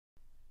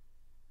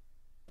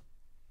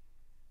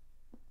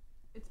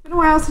been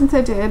a while since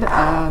I did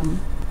a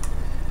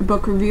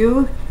book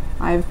review.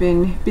 I've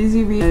been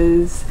busy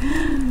because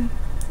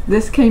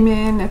this came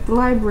in at the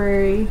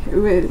library. It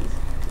was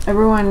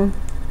everyone.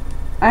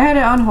 I had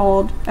it on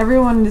hold.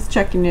 Everyone is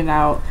checking it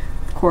out,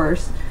 of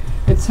course.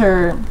 It's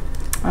her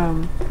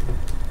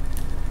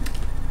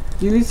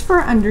Used for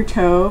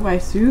Undertow by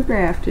Sue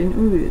Grafton.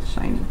 Ooh, it's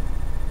shiny.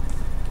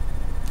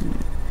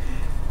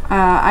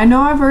 I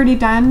know I've already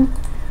done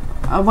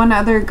one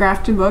other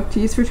Grafton book, To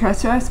Use for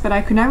Trespass, but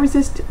I could not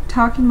resist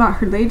talking about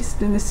her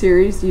latest in the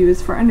series,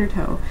 Used for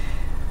Undertow.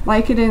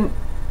 Like in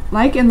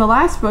the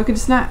last book,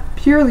 it's not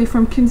purely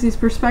from Kinsey's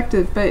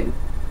perspective, but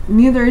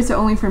neither is it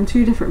only from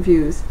two different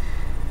views.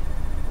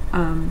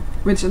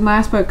 Which in the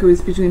last book it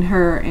was between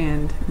her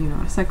and,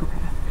 a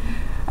psychopath.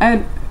 I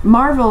had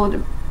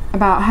marveled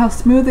about how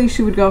smoothly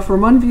she would go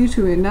from one view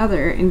to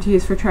another in To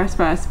Use for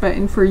Trespass, but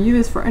in For You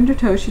Is for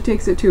Undertow, she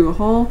takes it to a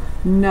whole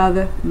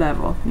nother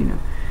level,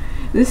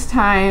 This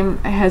time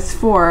it has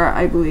 4,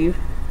 I believe,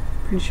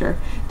 pretty sure,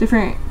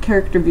 different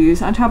character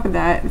views. On top of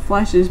that, it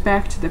flashes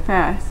back to the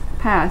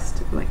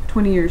past, like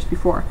 20 years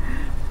before.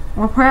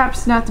 While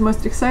perhaps not the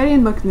most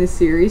exciting book in this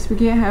series, we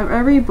can't have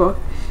every book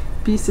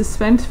be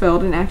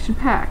suspense-filled and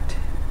action-packed.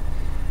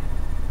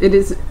 It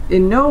is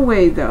in no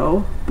way,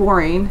 though,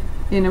 boring,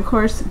 and of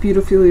course,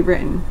 beautifully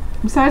written.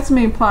 Besides the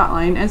main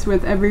plotline, as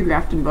with every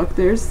Grafton book,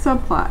 there is a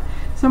subplot.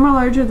 Some are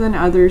larger than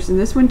others, and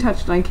this one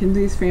touched on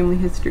Kinsey's family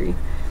history.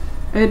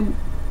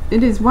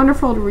 It is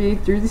wonderful to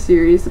read through the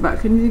series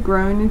about Kinsey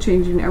growing and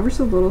changing ever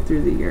so little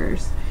through the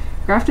years.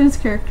 Grafton's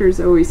characters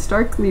are always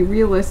starkly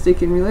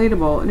realistic and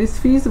relatable. It is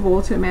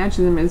feasible to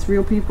imagine them as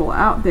real people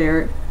out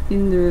there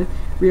in the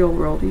real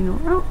world,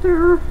 out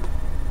there.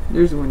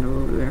 There's a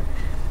window over there.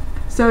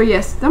 So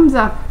yes, thumbs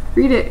up,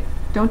 read it,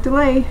 don't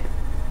delay,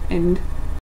 and